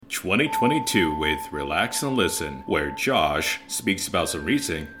2022 with Relax and Listen, where Josh speaks about some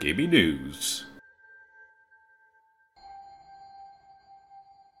recent gaming news.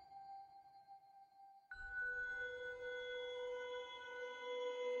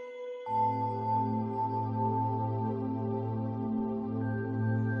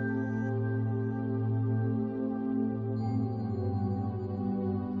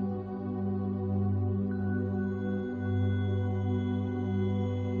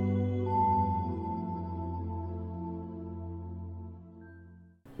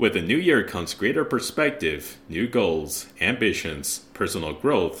 With the new year comes greater perspective, new goals, ambitions, personal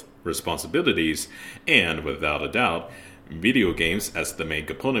growth, responsibilities, and without a doubt, video games as the main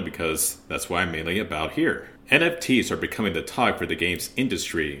component because that's what I'm mainly about here. NFTs are becoming the talk for the games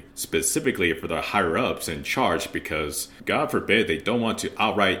industry, specifically for the higher-ups in charge because, God forbid, they don't want to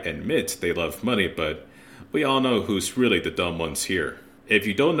outright admit they love money, but we all know who's really the dumb ones here. If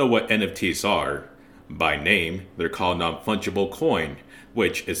you don't know what NFTs are, by name, they're called non-fungible coin,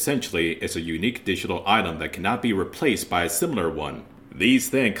 which essentially is a unique digital item that cannot be replaced by a similar one. These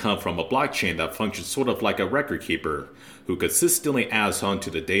then come from a blockchain that functions sort of like a record keeper, who consistently adds on to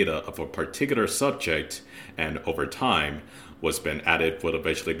the data of a particular subject, and over time, what's been added will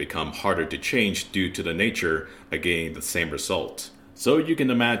eventually become harder to change due to the nature of getting the same result. So you can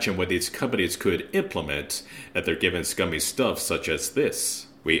imagine what these companies could implement if they're given scummy stuff such as this.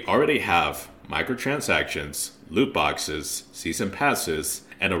 We already have microtransactions, loot boxes, season passes,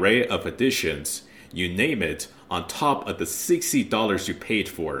 an array of additions, you name it, on top of the $60 you paid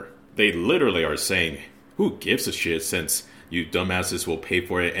for. They literally are saying, who gives a shit since you dumbasses will pay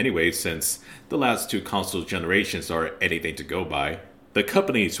for it anyway since the last two console generations are anything to go by. The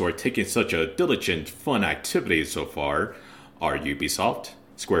companies who are taking such a diligent, fun activity so far are Ubisoft,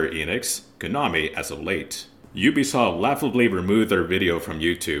 Square Enix, Konami as of late. Ubisoft laughably removed their video from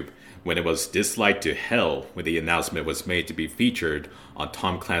YouTube when it was disliked to hell when the announcement was made to be featured on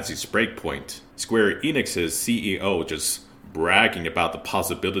Tom Clancy's Breakpoint. Square Enix's CEO just bragging about the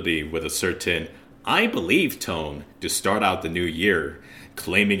possibility with a certain "I believe" tone to start out the new year,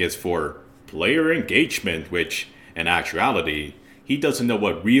 claiming it's for player engagement, which, in actuality, he doesn't know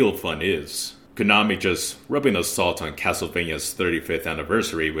what real fun is. Konami just rubbing the salt on Castlevania's 35th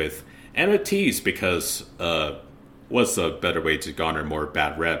anniversary with NFTs because, what's a better way to garner more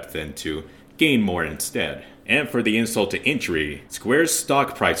bad rep than to gain more instead? And for the insult to injury, Square's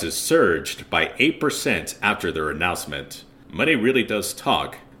stock prices surged by 8% after their announcement. Money really does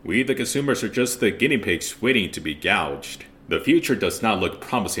talk. We, the consumers, are just the guinea pigs waiting to be gouged. The future does not look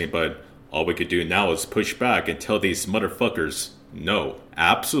promising, but all we could do now is push back and tell these motherfuckers, no,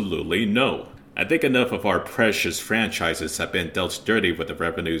 absolutely no. I think enough of our precious franchises have been dealt dirty with the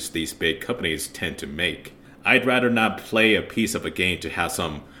revenues these big companies tend to make. I'd rather not play a piece of a game to have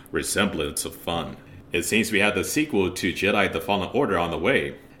some resemblance of fun. It seems we have the sequel to Jedi The Fallen Order on the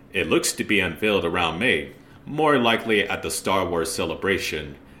way. It looks to be unveiled around May, more likely at the Star Wars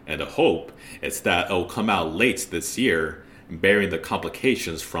Celebration, and the hope is that it'll come out late this year, bearing the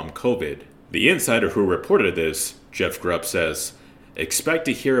complications from COVID. The insider who reported this, Jeff Grubb, says, expect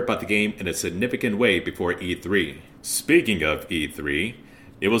to hear about the game in a significant way before E3. Speaking of E3,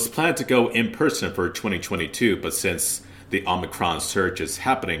 it was planned to go in person for 2022, but since the Omicron surge is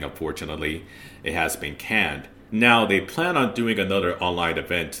happening, unfortunately, it has been canned. Now, they plan on doing another online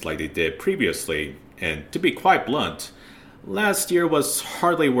event like they did previously, and to be quite blunt, last year was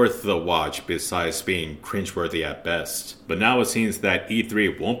hardly worth the watch besides being cringeworthy at best. But now it seems that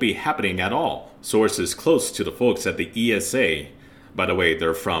E3 won't be happening at all. Sources close to the folks at the ESA, by the way,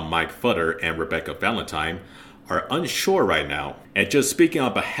 they're from Mike Futter and Rebecca Valentine, are unsure right now. And just speaking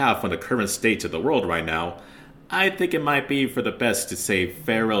on behalf of the current state of the world right now, I think it might be for the best to say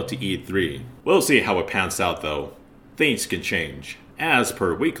farewell to E3. We'll see how it pans out though. Things can change. As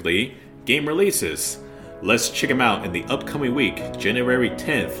per weekly, game releases. Let's check them out in the upcoming week, January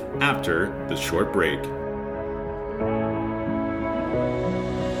 10th, after the short break.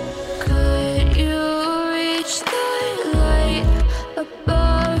 Could you reach the light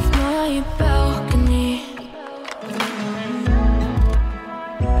above my balcony?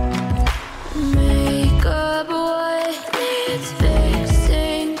 Make up what needs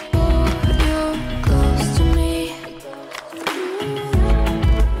fixing, pull you close to me.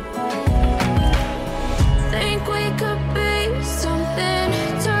 Think we could be something,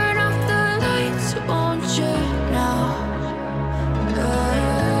 turn off the lights, won't you now?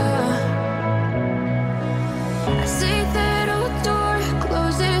 I see that old door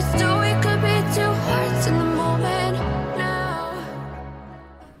closes, so we could be two hearts in the moment now.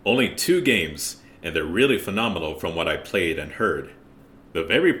 Only 2 games, and they're really phenomenal from what I played and heard. The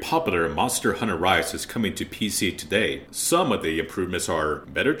very popular Monster Hunter Rise is coming to PC today. Some of the improvements are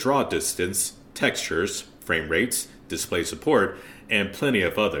better draw distance, textures, frame rates, display support, and plenty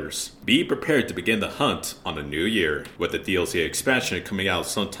of others. Be prepared to begin the hunt on the new year, with the DLC expansion coming out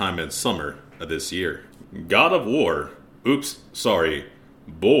sometime in summer of this year. God of War,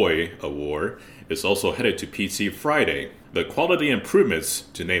 Boy of War, is also headed to PC Friday. The quality improvements,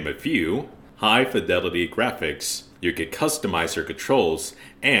 to name a few: high fidelity graphics, you can customize your controls,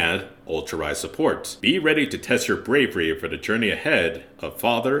 and ultra-wide support. Be ready to test your bravery for the journey ahead of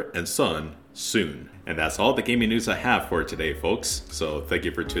father and son soon. And that's all the gaming news I have for today, folks. So thank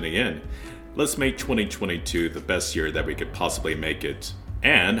you for tuning in. Let's make 2022 the best year that we could possibly make it.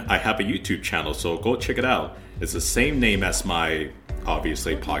 And I have a YouTube channel, so go check it out. It's the same name as my,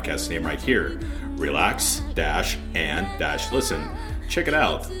 obviously, podcast name right here. Relax-and-listen. Check it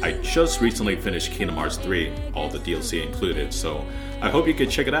out. I just recently finished Kingdom Hearts 3, all the DLC included, so I hope you can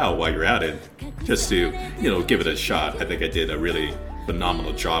check it out while you're at it, just to, give it a shot. I think I did a really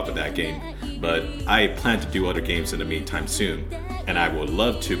phenomenal job with that game, but I plan to do other games in the meantime soon, and I would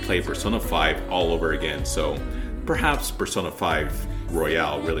love to play Persona 5 all over again, so perhaps Persona 5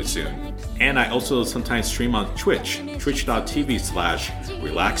 Royale really soon. And I also sometimes stream on Twitch,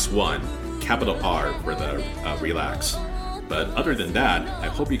 twitch.tv/relax1, capital R for the relax. But other than that, I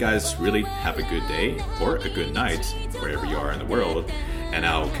hope you guys really have a good day or a good night wherever you are in the world. And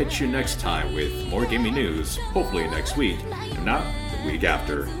I'll catch you next time with more gaming news, hopefully next week, if not the week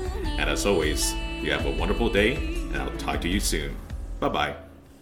after. And as always, you have a wonderful day, and I'll talk to you soon. Bye-bye.